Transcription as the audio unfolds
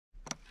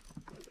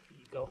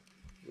go.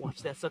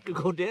 Watch that sucker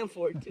go down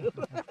for it too.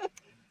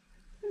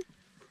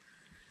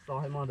 Saw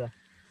him on the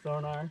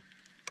sonar.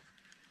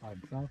 By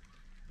himself?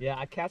 Yeah,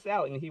 I cast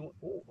out and he went,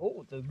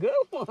 oh, it's a good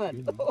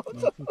one. Oh,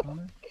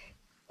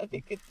 I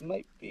think it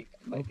might be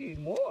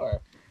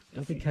more.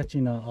 You'll be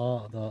catching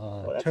all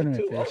the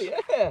tournament fish.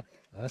 Oh, yeah.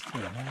 That's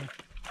 2.5.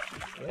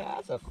 Yeah,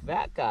 that's a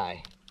fat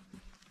guy.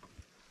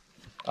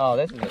 Oh,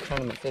 this is a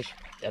tournament fish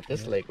at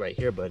this lake right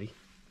here, buddy.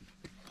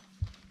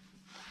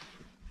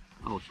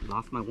 Oh, she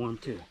lost my worm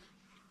too.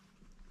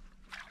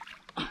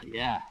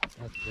 Yeah.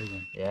 That's a big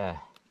one. Yeah.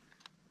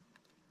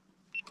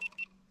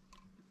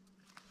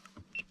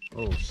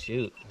 Oh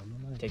shoot.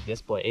 Take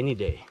this boy any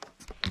day.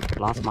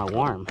 Lost my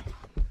worm,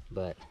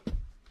 but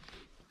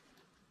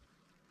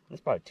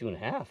it's probably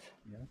 2.5.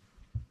 Yeah.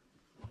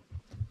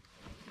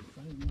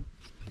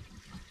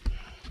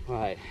 All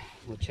right,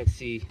 we'll check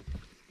see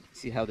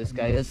how this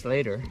guy is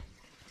later.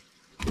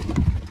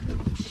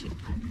 Shit.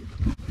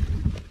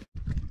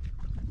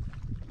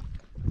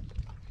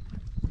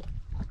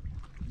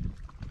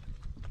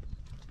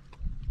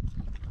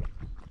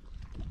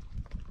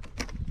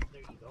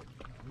 There you go.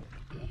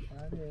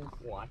 That is.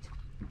 What?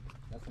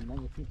 That's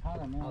another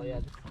 2-pounder, man. Oh yeah,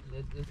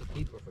 this is a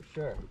keeper for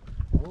sure.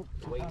 Oh,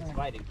 The way he's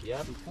fighting.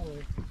 Yep.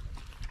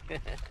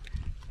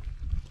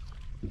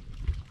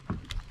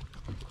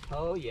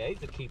 Oh yeah,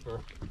 he's a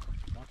keeper.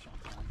 Watch out,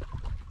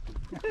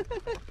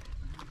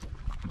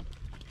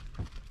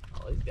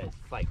 Oh, these guys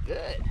fight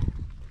good.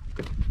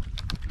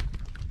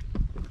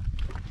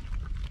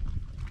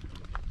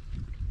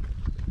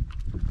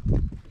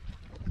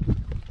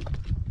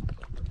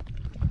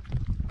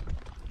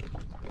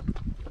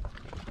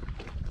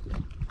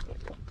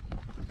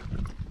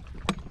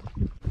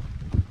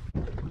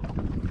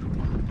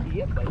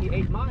 Yep, but he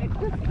ate mine.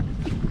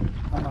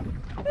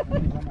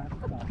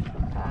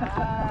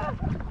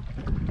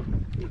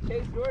 He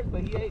chased yours,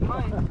 but he ate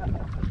mine.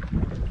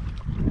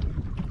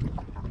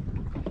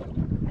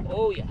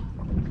 Oh yeah.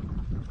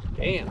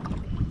 Damn.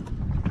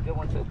 Good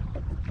one too.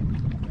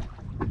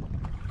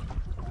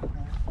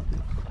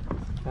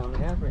 Pound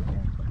and a half right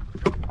there.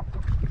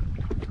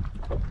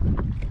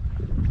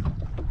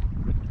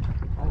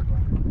 Oh,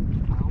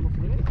 I almost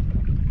hit it.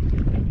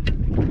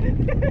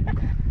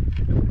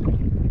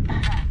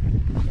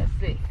 Let's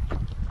see.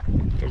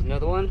 Here's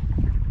another one.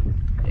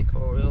 Big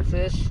Orroville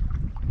fish.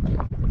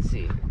 Let's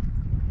see.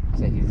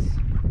 Looks like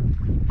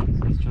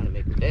he's trying to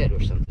make her dead or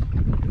something.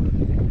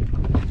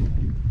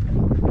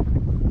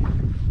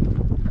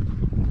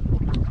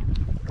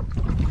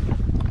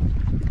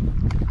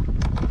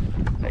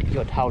 Đấy,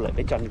 vô thâu lại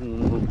để cho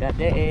người ta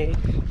để.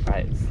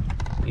 Right.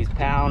 He's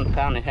pound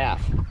and a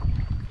half.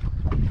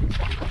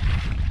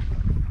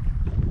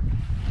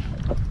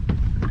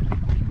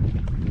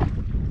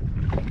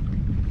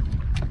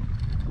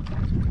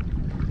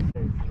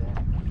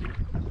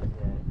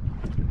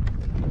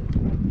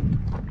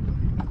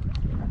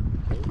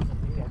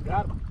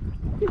 Got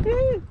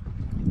him.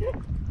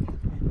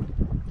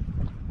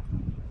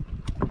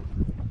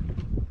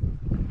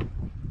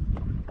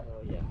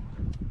 Oh yeah,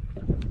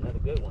 another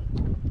good one.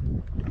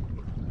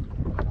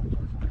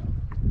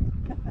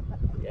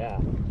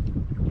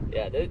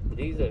 Yeah,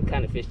 these are the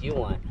kind of fish you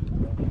want.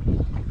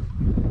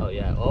 Oh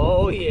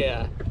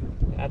yeah,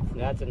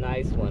 that's a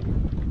nice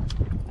one.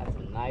 That's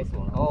a nice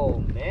one. Oh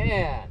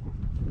man,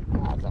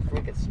 that's a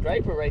freaking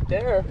striper right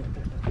there.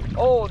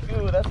 Oh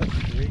dude, that's a.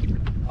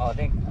 Oh,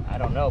 I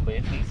don't know, but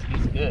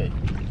he's good.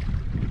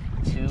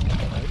 2,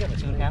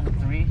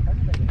 2.5, 3.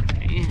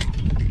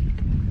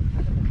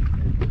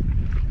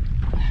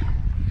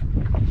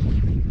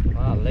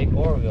 Wow, Lake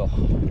Orville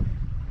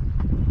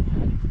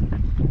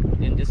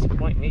didn't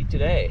disappoint me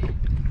today.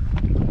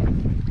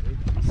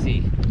 Let's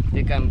see, I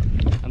think I'm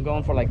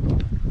going for like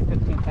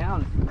 15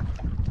 pounds.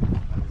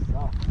 This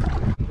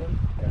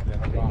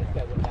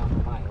guy went down to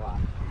mine.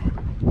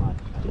 Watch.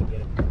 I can get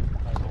him.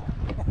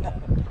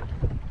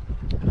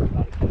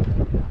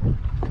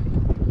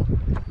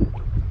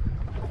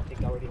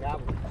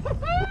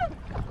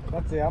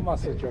 That's it, I'm gonna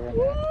switch over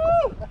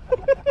now.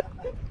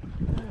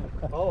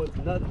 Oh, it's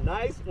another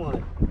nice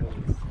one.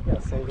 You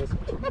gotta save this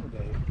for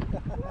today.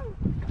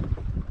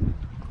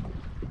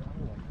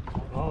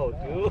 Oh,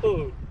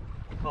 dude.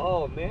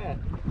 Oh,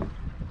 man.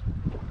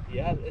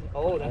 Yeah.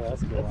 Oh,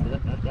 that's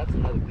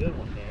another good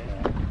one, man.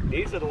 Yeah.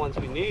 These are the ones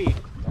we need.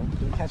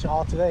 Don't catch it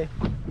all today.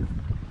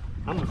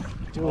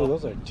 Dude,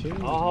 those are 2.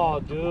 Oh,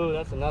 dude,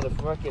 that's another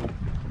freaking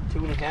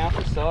 2.5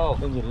 or so.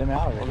 Then you limit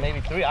out already. Or maybe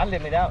 3. I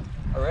limit out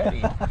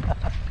already.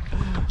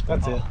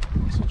 That's it.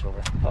 Switch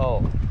over.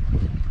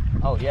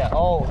 Oh yeah.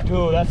 Oh,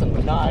 dude, that's a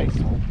nice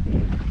one.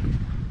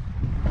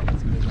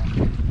 That's a big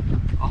one.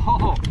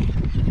 Oh,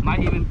 might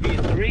even be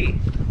a 3.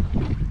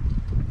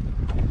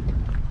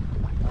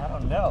 I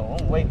don't know.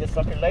 We'll wait this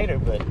sucker later,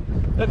 but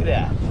look at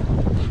that.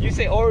 You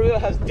say Orroville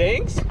has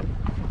dinks?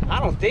 I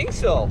don't think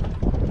so.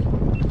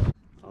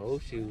 Oh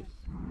shoot.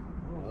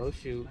 Oh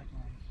shoot.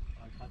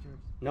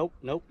 Nope.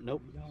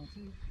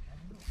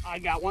 I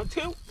got one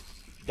too.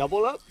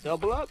 Double up.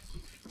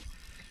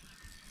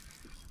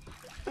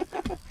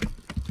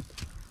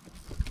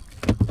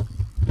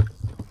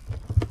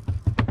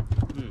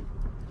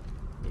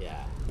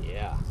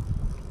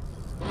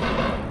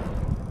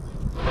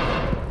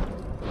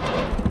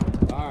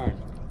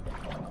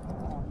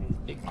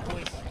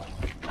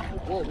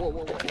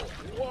 whoa,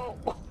 whoa,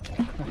 whoa.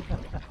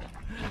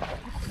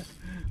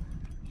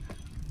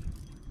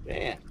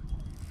 Man.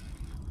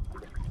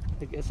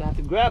 I guess I have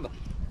to grab them.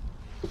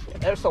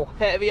 They're so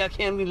heavy I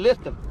can't even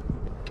lift them.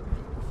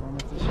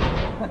 Performance issues.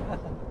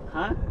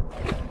 Huh?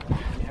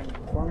 You having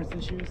performance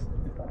issues?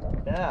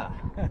 Yeah.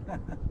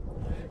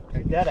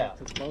 Check that out.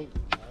 It's a boat.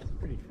 That's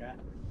pretty fat.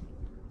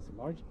 It's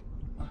a large.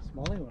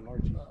 Smallie or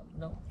large?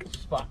 No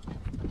spot.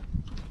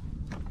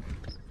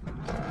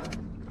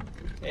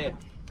 Yeah.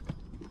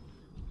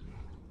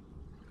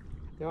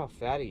 They're all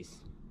fatties.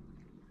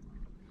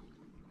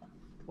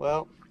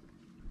 Well,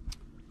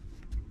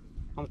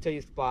 I'm gonna tell you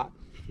a spot.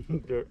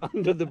 They're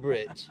under the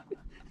bridge.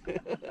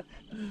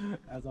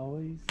 As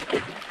always.